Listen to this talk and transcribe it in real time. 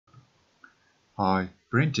Hi,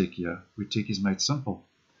 BrenTech here, where tech is made simple.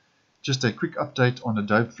 Just a quick update on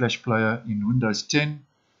Adobe Flash Player in Windows 10,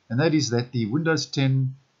 and that is that the Windows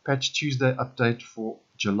 10 Patch Tuesday update for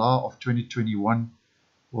July of 2021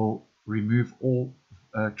 will remove all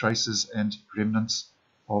traces and remnants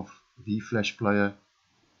of the Flash Player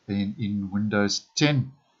in Windows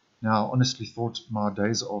 10. Now, I honestly thought my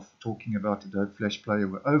days of talking about Adobe Flash Player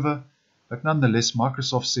were over, but nonetheless,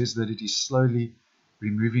 Microsoft says that it is slowly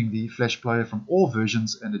removing the Flash Player from all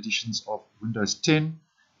versions and editions of Windows 10,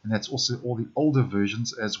 and that's also all the older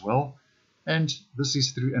versions as well. And this is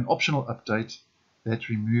through an optional update that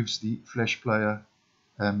removes the Flash Player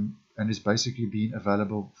and is basically being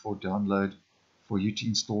available for download for you to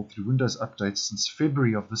install through Windows updates since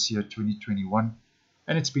February of this year 2021,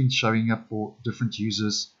 and it's been showing up for different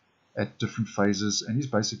users at different phases and is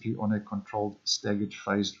basically on a controlled staggered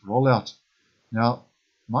phased rollout. Now,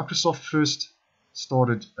 Microsoft first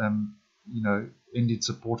started ended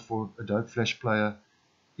support for Adobe Flash Player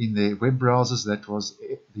in their web browsers. That was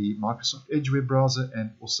the Microsoft Edge web browser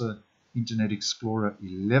and also Internet Explorer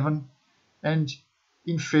 11. And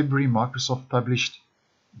in February, Microsoft published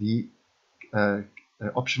the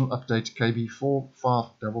optional update KB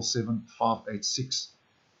 4577586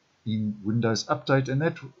 in Windows Update, and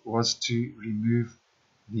that was to remove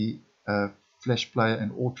the Flash Player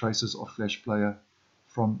and all traces of Flash Player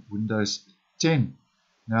from Windows 10.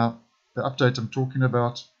 Now, the update I'm talking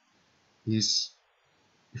about is,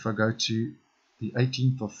 if I go to the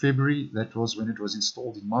 18th of February, that was when it was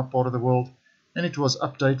installed in my part of the world, and it was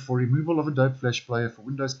update for removal of Adobe Flash Player for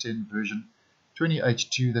Windows 10 version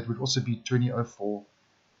 20H2. That would also be 2004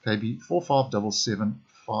 KB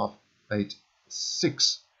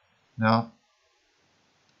 4577586. Now,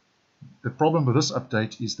 the problem with this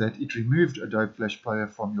update is that it removed Adobe Flash Player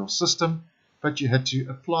from your system, but you had to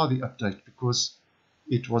apply the update because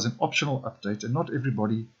it was an optional update and not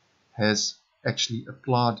everybody has actually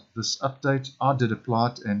applied this update. I did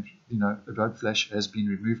apply it, and Adobe Flash has been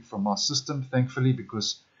removed from my system, thankfully,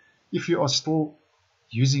 because if you are still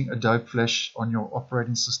using Adobe Flash on your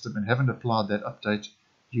operating system and haven't applied that update,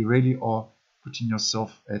 you really are putting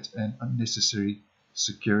yourself at an unnecessary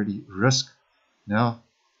security risk. Now,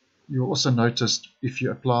 you'll also notice if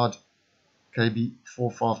you applied KB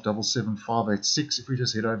 4577586, if we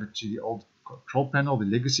just head over to the old control panel, the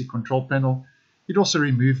legacy control panel, it also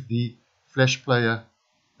removed the Flash Player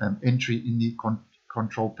entry in the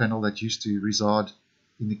control panel that used to reside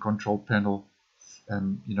in the control panel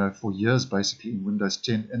for years basically in Windows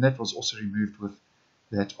 10, and that was also removed with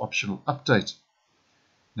that optional update.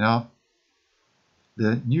 Now,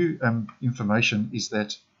 the new information is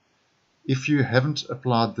that if you haven't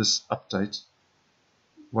applied this update,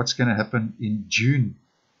 what's going to happen in June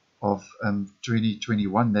of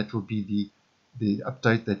 2021, that will be the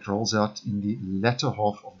update that rolls out in the latter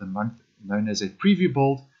half of the month, known as a preview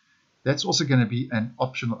build. That's also going to be an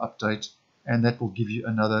optional update, and that will give you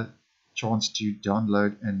another chance to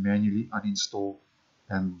download and manually uninstall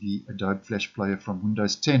the Adobe Flash Player from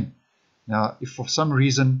Windows 10. Now, if for some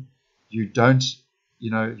reason you haven't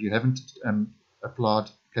applied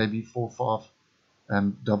KB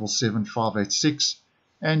 4577586,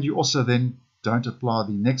 and you also then don't apply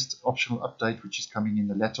the next optional update, which is coming in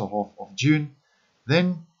the latter half of June,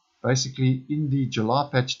 then basically in the July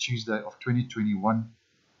Patch Tuesday of 2021,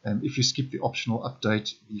 if you skip the optional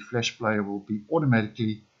update, the Flash Player will be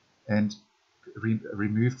automatically and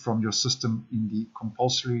removed from your system in the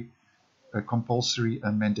compulsory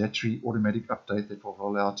and mandatory automatic update that will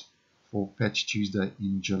roll out for Patch Tuesday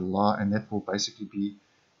in July, and that will basically be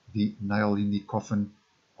the nail in the coffin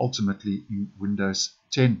ultimately in Windows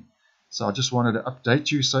 10. So I just wanted to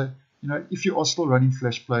update you. So, if you are still running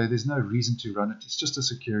Flash Player, there's no reason to run it. It's just a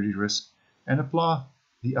security risk. And apply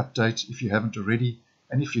the update if you haven't already.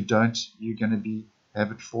 And if you don't, you're going to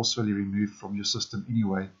have it forcefully removed from your system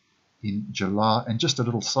anyway in July. And just a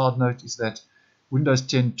little side note is that Windows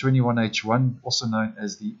 10 21H1, also known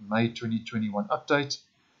as the May 2021 update,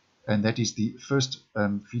 and that is the first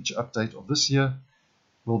feature update of this year,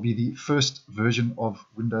 will be the first version of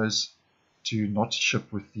Windows to not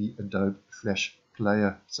ship with the Adobe Flash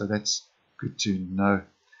Player. So that's good to know.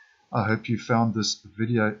 I hope you found this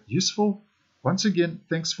video useful. Once again,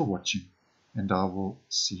 thanks for watching, and I will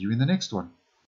see you in the next one.